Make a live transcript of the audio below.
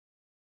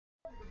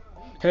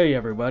Hey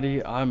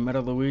everybody, I'm Meta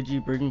Luigi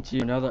bringing to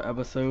you another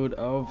episode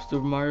of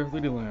Super Mario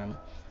 3D Land.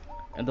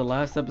 In the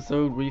last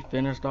episode we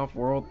finished off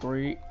World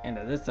 3, and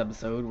in this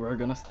episode we're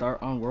gonna start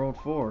on World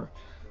 4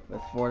 with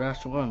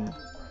 4-1.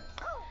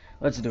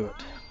 Let's do it.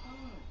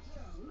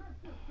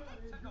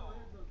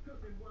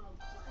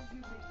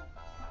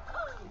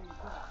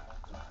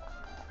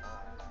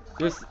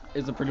 This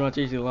is a pretty much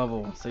easy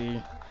level.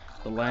 See,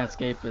 the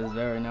landscape is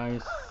very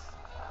nice.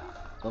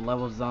 The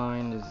level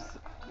design is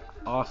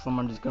awesome.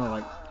 I'm just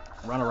gonna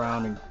run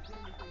around and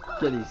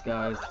get these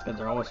guys because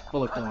they're always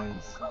full of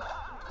coins.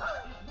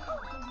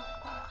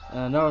 And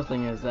another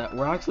thing is that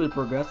we're actually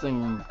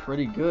progressing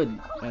pretty good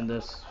in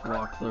this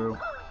walkthrough.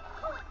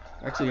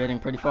 Actually getting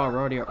pretty far. We're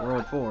already at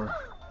World 4.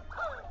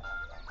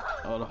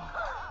 Hold on.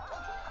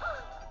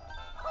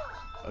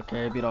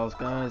 Okay, beat all those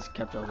guys,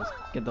 capture all those,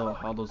 get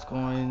all those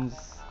coins.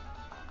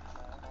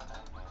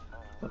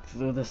 Look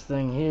through this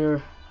thing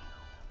here.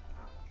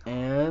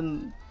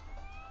 And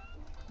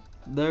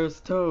there's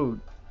Toad.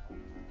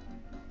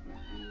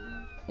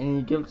 And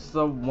he gives us a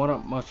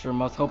 1-up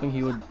mushroom. I was hoping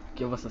he would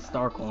give us a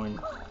star coin.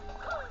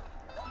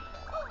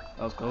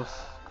 That was close.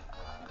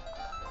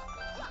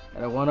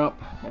 Got a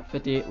 1-up at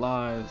 58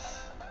 lives.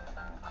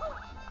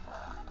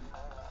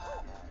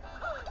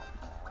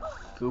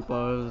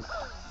 Koopas.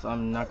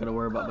 I'm not gonna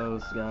worry about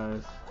those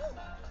guys.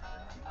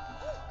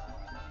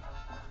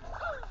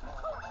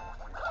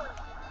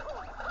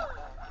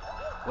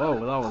 Whoa,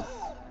 that was...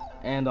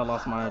 And I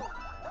lost my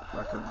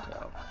raccoon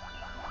tail.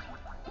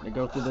 Gonna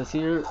go through this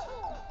here.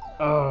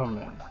 Oh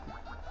man.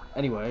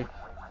 Anyway,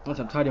 once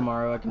I'm Tidy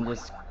Mario, I can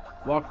just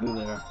walk through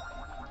there.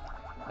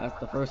 That's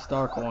the first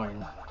star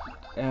coin.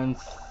 And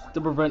to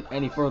prevent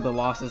any further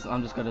losses,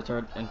 I'm just gonna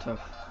turn into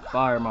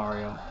Fire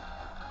Mario.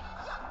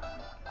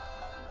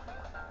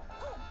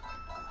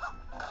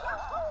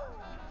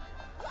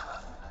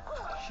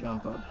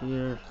 Jump up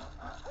here.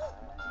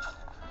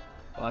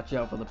 Watch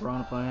out for the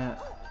piranha plant.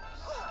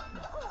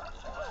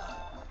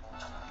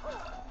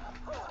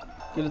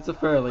 It's a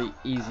fairly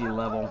easy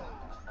level.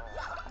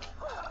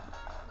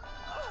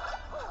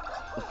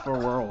 For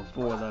World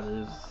 4, that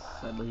is,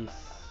 at least.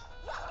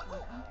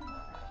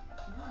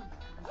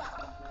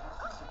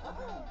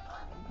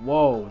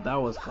 Whoa, that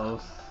was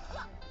close.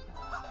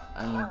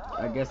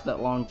 I guess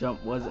that long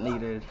jump wasn't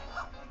needed.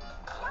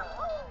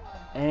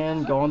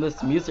 And go on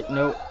this music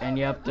note, and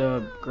you have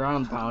to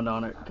ground pound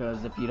on it,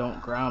 because if you don't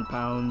ground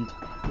pound,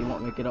 you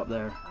won't make it up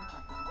there.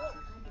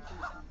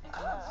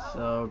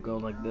 So go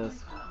like this,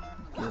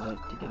 get it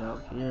to get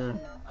up here.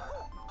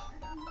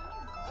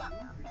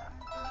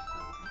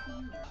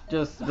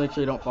 Just make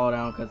sure you don't fall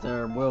down, because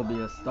there will be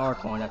a star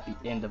coin at the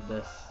end of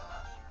this.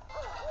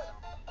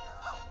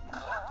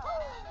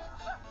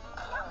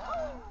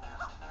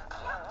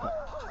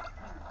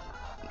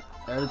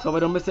 There, told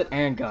me don't miss it,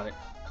 and got it.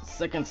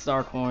 Second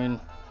star coin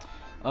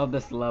of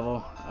this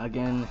level.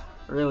 Again,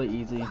 really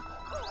easy.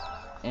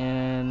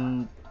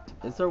 And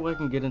is there a way I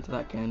can get into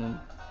that cannon?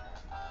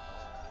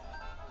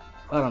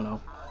 I don't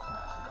know.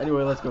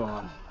 Anyway, let's go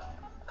on.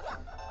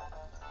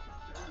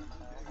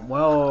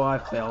 Well, I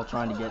failed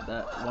trying to get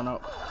that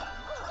 1-up.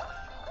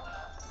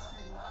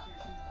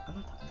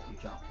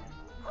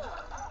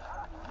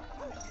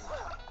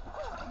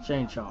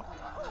 Chain chomp.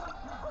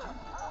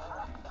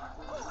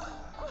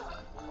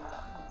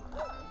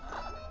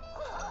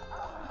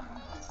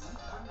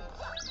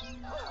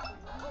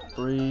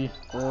 Three,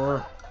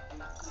 4,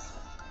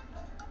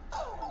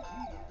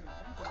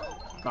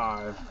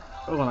 5.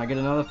 Oh, and I get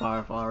another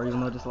fire flower, even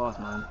though I just lost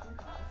mine.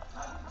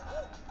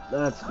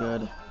 That's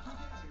good.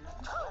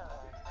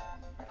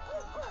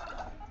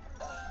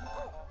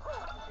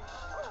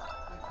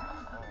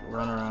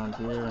 Run around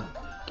here,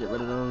 get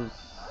rid of those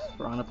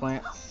piranha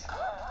plants.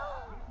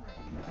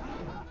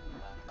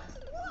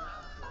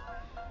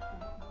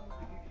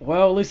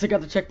 Well, at least I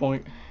got the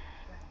checkpoint.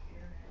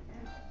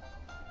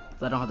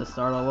 So I don't have to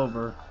start all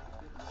over.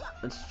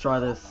 Let's try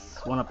this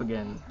 1-up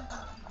again.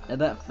 And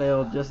that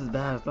failed just as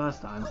bad as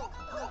last time.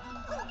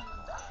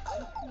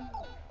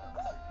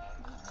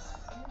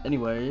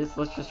 Anyways,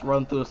 let's just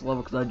run through this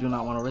level because I do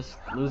not want to risk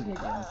losing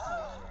again.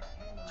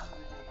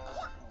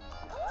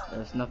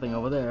 There's nothing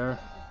over there.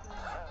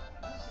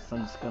 So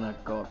I'm just gonna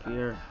go up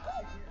here.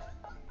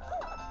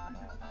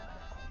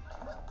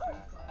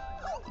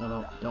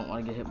 No, don't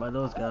want to get hit by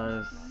those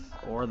guys.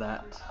 Or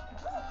that.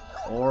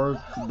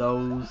 Or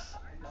those.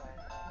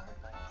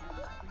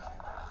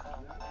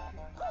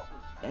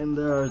 And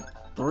there are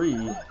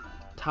 3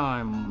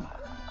 time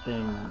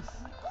things.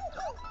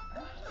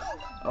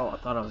 Oh, I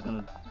thought I was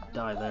gonna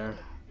die there.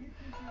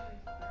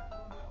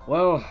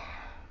 Well,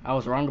 I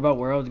was wrong about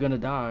where I was gonna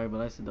die, but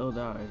I still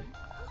died.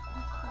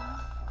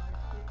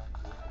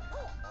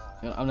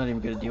 You know, I'm not even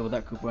gonna deal with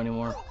that Koopa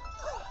anymore.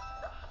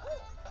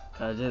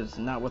 Cause it's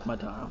not worth my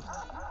time.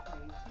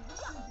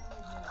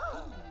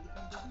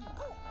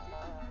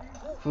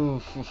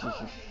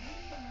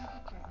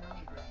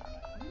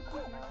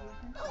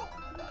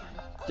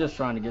 Just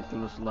trying to get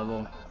through this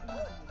level.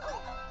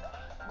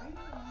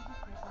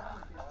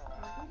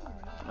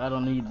 I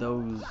don't need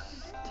those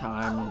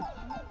time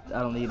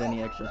I don't need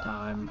any extra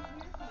time.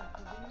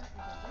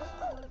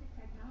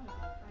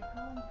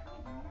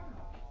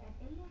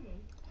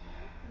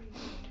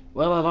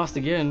 Well, I lost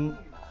again.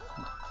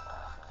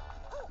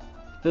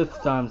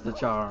 Fifth time's the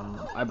charm,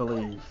 I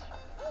believe.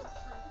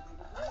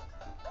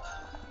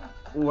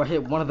 Ooh, I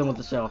hit one of them with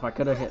the shell. If I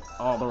could have hit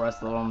all the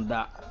rest of them,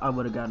 that I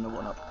would have gotten a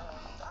 1-up.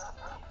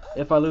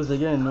 If I lose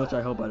again, which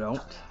I hope I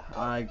don't,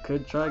 I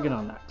could try again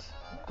on that.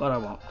 But I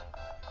won't.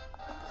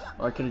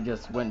 Or I could have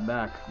just went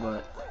back,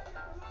 but...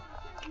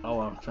 Oh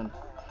well,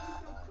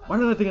 why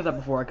didn't I think of that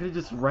before? I could have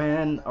just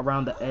ran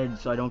around the edge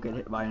so I don't get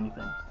hit by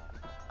anything.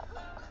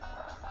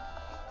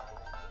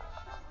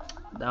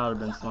 That would have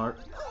been smart.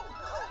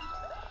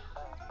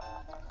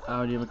 I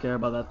don't even care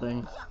about that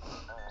thing.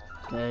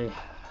 Okay.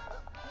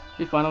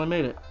 We finally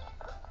made it.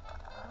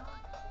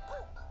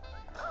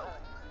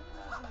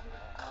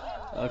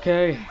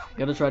 Okay,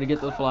 gotta try to get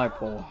to the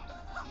flagpole.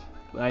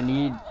 I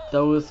need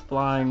those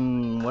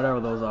flying, whatever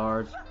those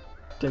are,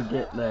 to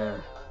get there.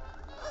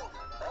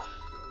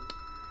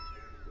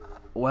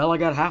 Well, I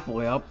got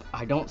halfway up.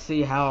 I don't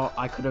see how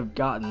I could have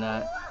gotten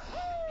that.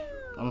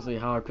 I don't see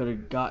how I could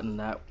have gotten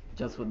that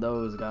just with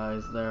those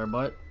guys there,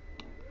 but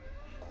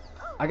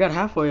I got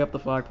halfway up the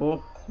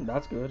flagpole.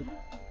 That's good.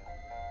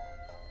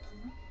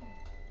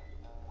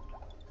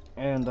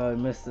 And I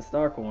missed the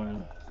star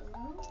coin.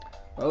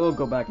 I will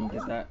go back and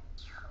get that.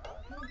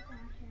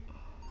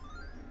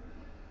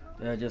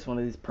 Yeah, just one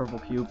of these purple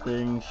cube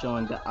things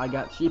showing that I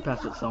got sheep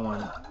past with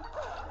someone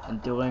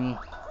and doing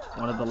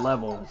one of the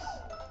levels.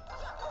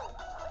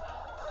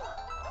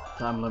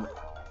 Time limit.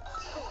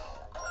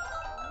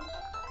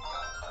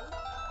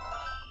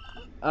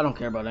 I don't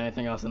care about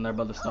anything else in there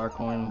but the star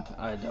coin.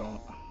 I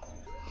don't.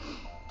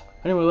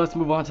 Anyway, let's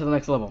move on to the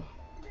next level.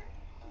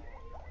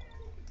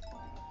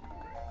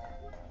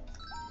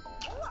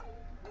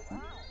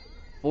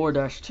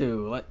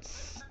 (4-2).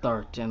 Let's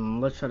start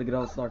and let's try to get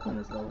all the star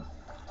coins this level.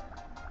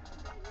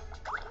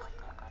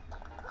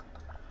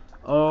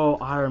 Oh,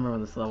 I remember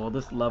this level.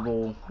 This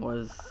level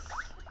was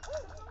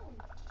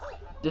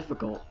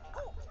difficult.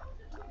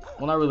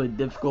 Well, not really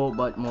difficult,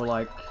 but more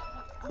like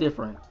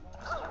different.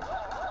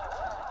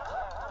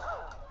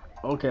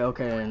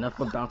 Okay, enough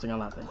of bouncing on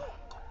that thing.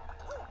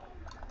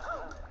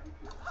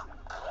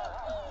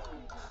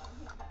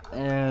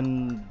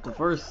 And the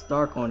first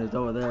star coin is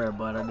over there,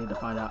 but I need to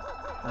find out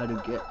how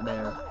to get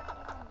there.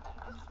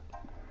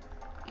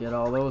 Get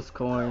all those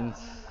coins.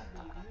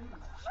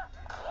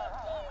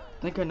 I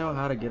think I know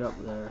how to get up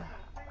there.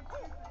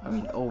 I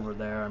mean, over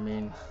there, I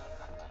mean.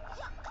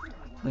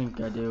 I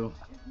think I do.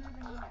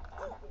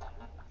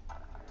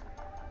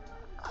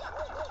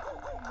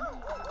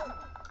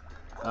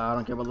 I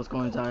don't care about those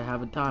coins, I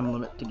have a time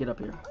limit to get up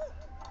here.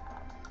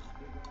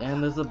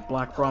 And there's a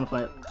black prawn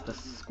plant, the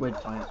squid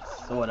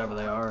plants, or whatever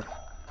they are.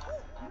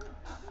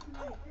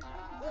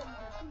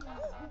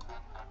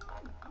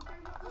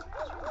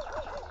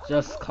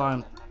 Just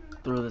climb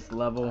through this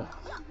level.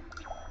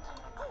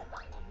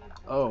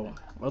 Oh,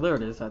 well there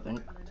it is, I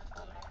think.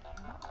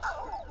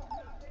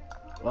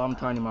 Well, I'm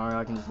Tiny Mario,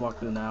 I can just walk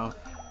through now.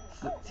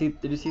 See,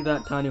 did you see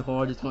that tiny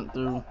hole I just went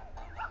through?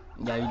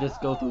 Yeah, you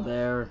just go through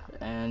there,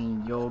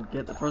 and you'll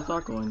get the first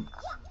star coin.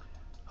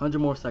 100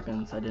 more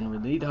seconds. I didn't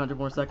really need 100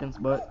 more seconds,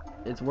 but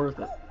it's worth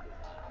it.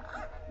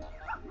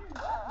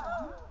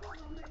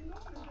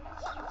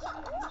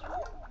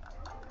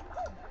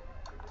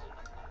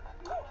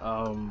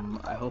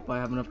 I hope I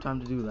have enough time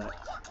to do that.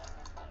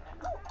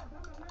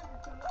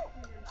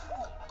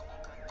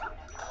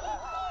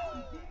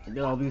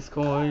 Get all these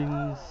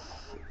coins.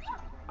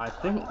 I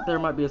think there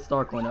might be a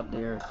star coin up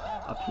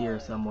here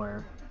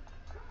somewhere.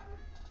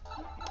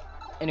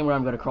 Anyway,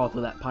 I'm gonna crawl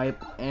through that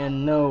pipe,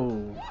 and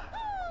no.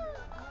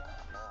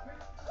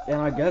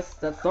 And I guess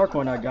that star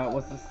coin I got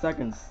was the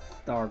second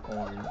star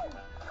coin.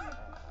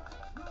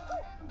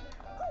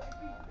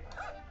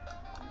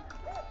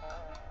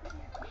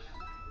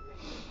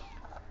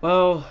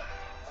 Well,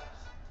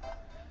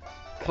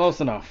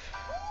 close enough.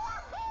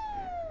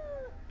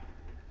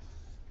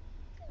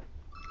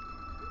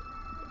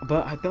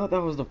 But I thought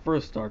that was the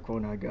first star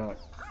coin I got.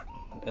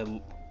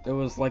 It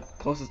was like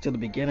closest to the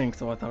beginning,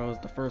 so I thought it was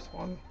the first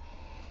one.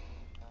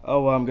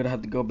 Oh, well, I'm gonna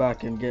have to go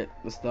back and get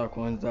the star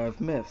coins I've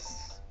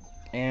missed.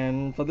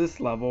 And for this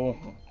level,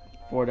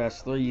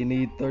 4-3, you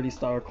need 30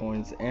 star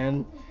coins.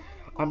 And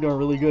I'm doing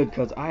really good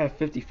because I have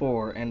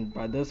 54, and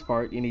by this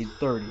part, you need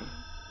 30.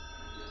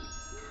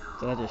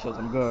 So that just shows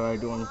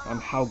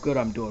how good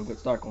I'm doing with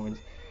star coins.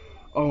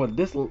 Oh,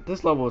 this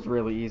level is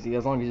really easy.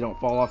 As long as you don't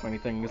fall off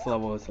anything, this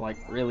level is like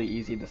really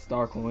easy. The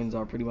star coins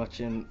are pretty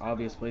much in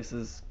obvious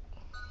places,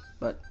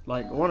 but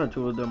like one or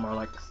two of them are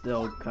like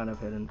still kind of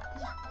hidden.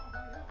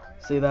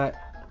 See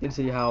that? You can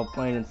see how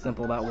plain and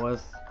simple that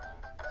was.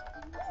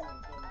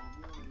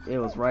 It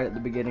was right at the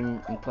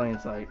beginning in plain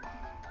sight.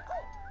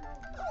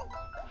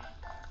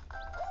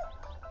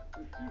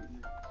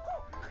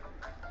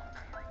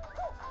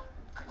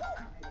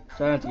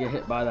 Try not to get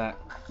hit by that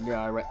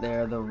guy right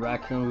there, the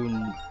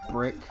raccoon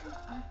brick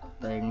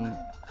thing.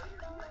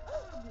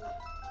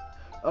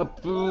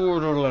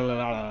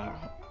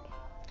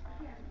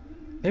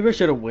 Maybe I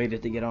should have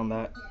waited to get on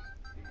that.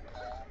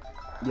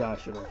 Yeah, I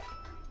should have.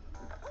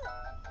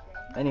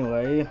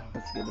 Anyway,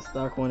 let's get the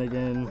star coin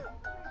again.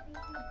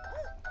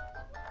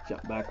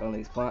 Jump back on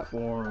these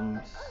platforms.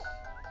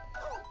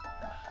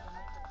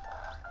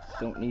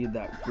 Don't need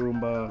that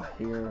Goomba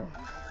here.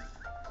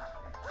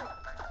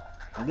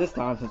 And this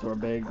time, since we're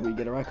big, we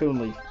get a Raccoon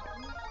Leaf.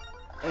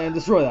 And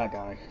destroy that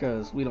guy,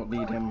 because we don't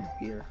need him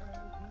here.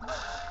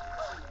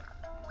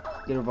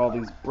 Get rid of all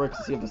these bricks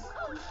to see if there's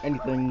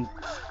anything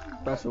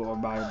special or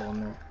valuable in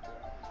there.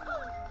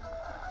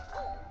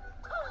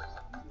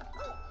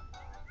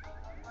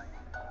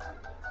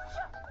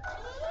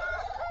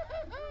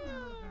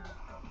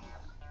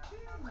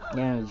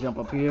 And jump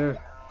up here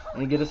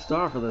and get a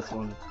star for this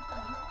one.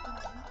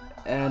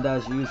 And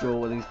as usual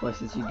with these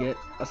places, you get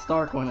a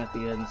star coin at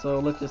the end. So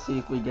let's just see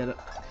if we get a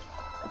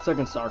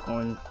second star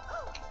coin.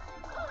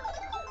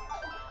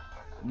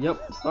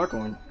 Yep, star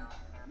coin.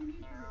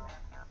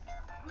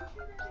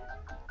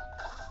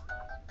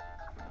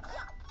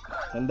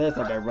 And there's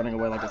that guy running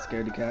away like a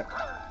scaredy cat.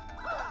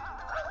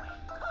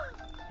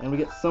 And we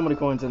get so many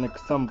coins, and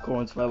some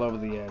coins fell over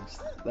the edge.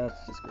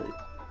 That's just great.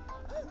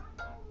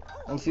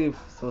 Let's see if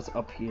so it's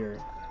up here.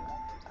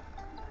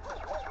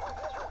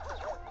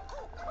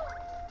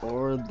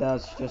 Or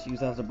that's just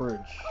used as a bridge.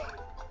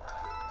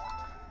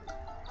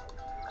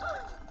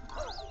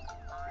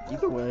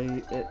 Either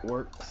way, it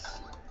works.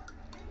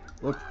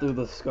 Look through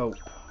the scope.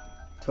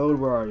 Toad,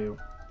 where are you?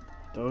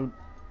 Toad?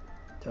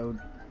 Toad?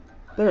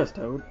 There's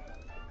Toad.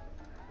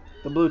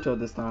 The blue Toad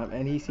this time,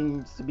 and he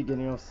seems to be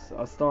getting us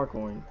a star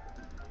coin.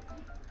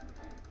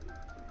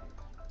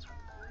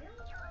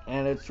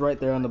 And it's right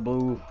there on the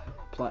blue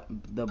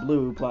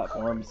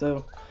platform.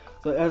 So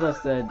as I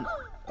said,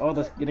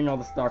 getting all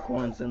the star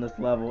coins in this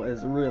level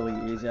is really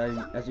easy.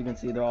 As you can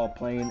see, they're all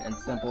plain and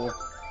simple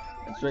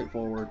and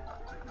straightforward.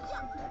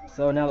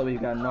 So now that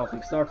we've gotten all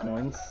 3 star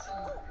coins,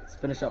 let's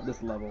finish up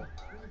this level.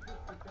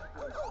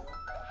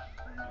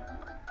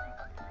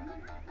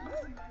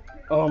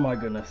 Oh my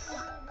goodness.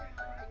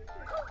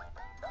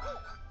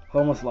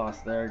 Almost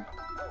lost there.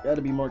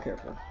 Gotta be more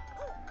careful.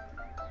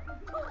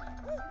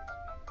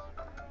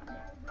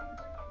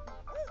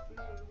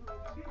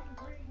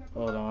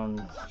 Hold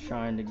on,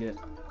 trying to get,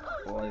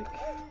 like...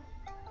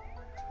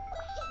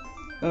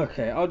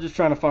 Okay, I was just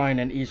trying to find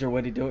an easier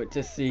way to do it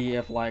to see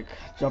if, like,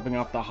 jumping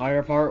off the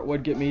higher part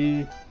would get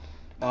me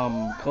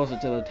closer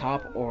to the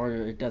top, or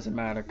it doesn't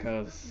matter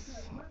because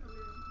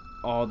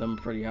all of them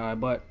are pretty high.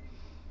 But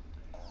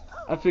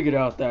I figured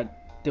out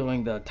that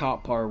doing the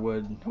top part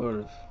would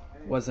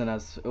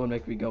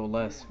make me go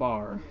less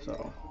far.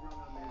 So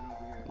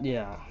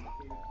yeah.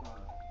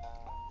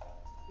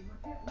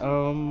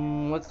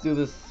 Let's do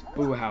this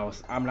Boo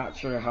House. I'm not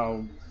sure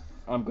how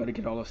I'm gonna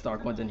get all the star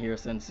coins in here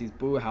since these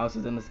Boo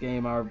Houses in this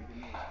game are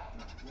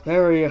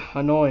very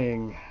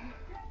annoying.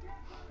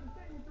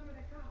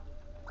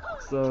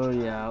 So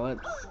yeah,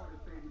 let's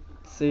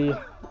see.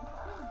 I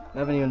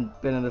haven't even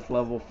been in this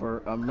level for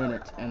a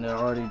minute, and there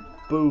are already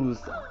Boos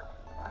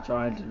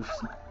trying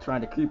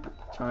to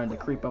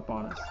creep up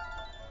on us.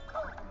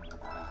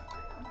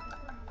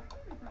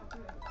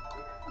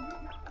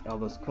 All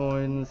those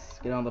coins.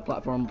 Get on the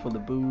platform before the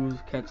Boos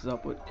catch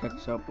up with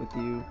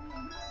you.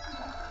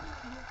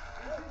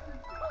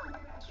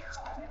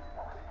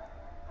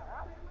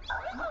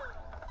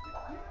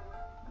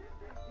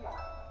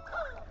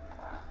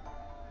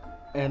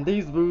 And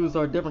these Boos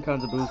are different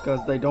kinds of Boos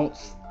because they don't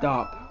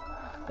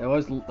stop. They're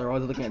always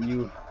looking at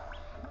you.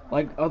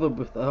 Like the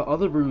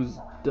other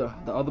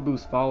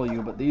Boos follow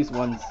you, but these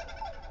ones.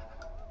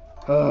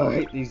 I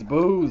hate these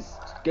Boos.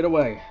 Get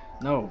away!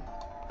 No,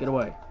 get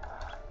away.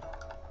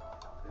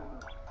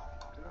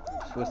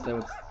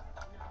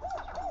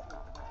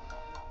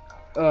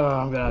 Oh,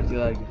 I'm gonna have to do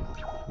that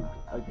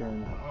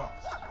again.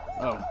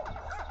 Oh,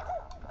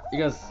 you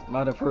guys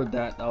might have heard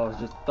that. That was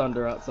just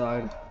thunder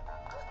outside.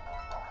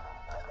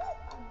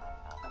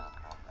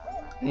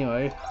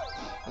 Anyway,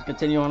 let's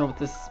continue on with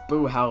this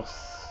Boo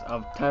House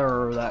of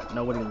terror that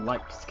nobody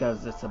likes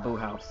because it's a Boo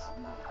House.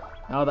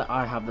 Now that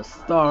I have the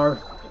star,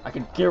 I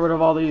can get rid of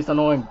all these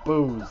annoying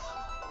Boos.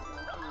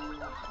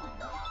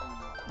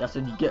 That's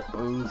what you get,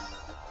 Boos.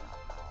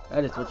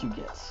 That is what you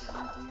get.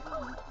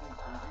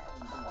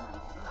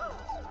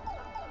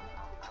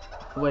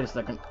 Wait a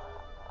second.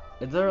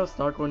 Is there a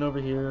star coin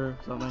over here or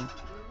something?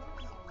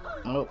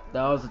 Nope,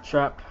 that was a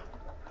trap.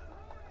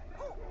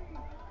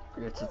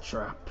 It's a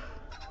trap.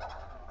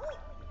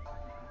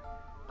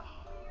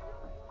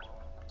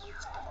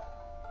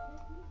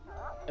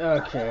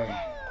 Okay.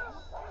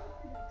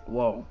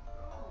 Whoa.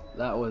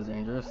 That was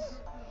dangerous.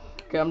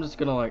 Okay, I'm just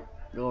gonna like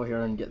go over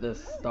here and get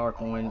this star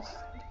coins.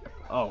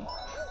 Oh.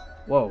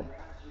 Whoa.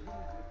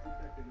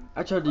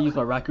 I tried to use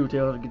my Raccoon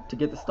tail to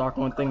get the star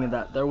coin, thinking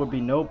that there would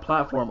be no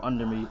platform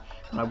under me,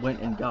 and I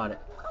went and got it.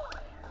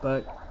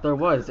 But there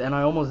was, and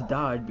I almost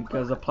died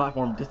because the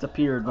platform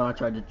disappeared when I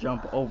tried to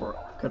jump over,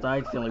 because I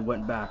accidentally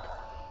went back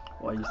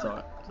while you saw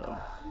it. So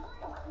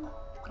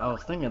I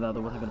was thinking that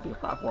there wasn't going to be a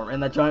platform,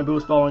 and that giant Boo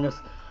was following us.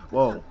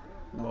 Whoa,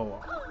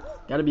 whoa,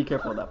 gotta be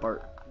careful of that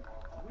part.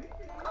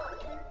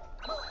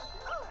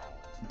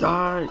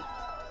 Die!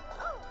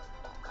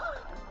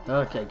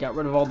 Okay, got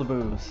rid of all the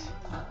boos.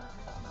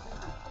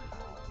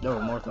 Oh,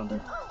 more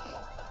thunder.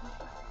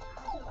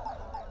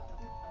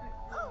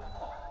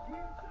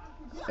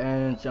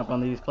 And jump on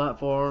these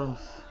platforms.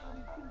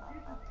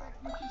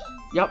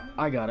 Yep,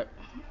 I got it.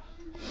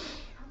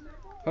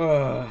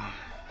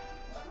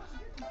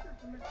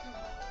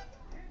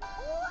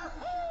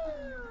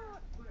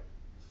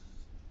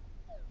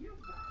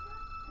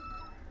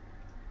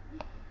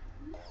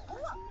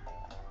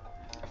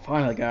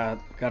 Finally got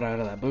out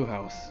of that boo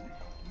house.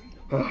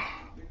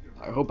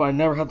 I hope I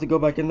never have to go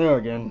back in there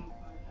again.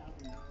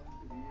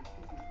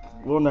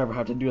 We'll never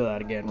have to do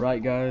that again,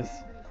 right guys?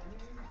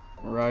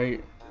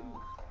 Right.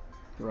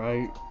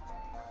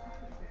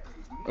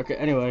 Okay,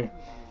 anyway.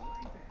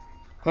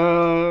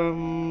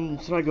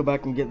 Should I go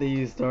back and get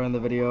these during the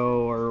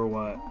video or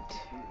what?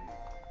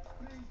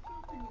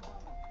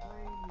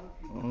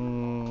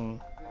 You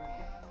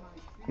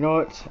know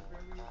what?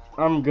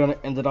 I'm gonna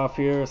end it off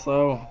here,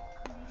 so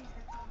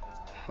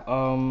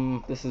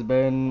this has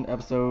been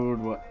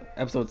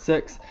episode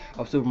 6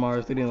 of Super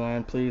Mario 3D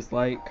Land. Please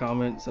like,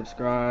 comment,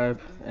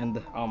 subscribe,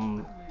 and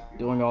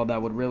doing all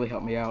that would really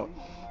help me out.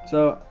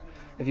 So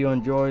if you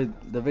enjoyed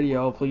the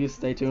video, please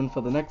stay tuned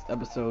for the next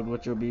episode,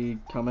 which will be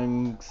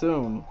coming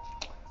soon.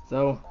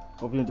 So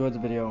hope you enjoyed the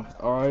video.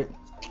 Alright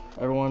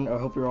everyone, I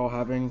hope you're all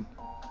having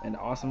an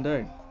awesome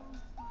day.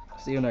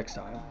 See you next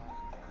time.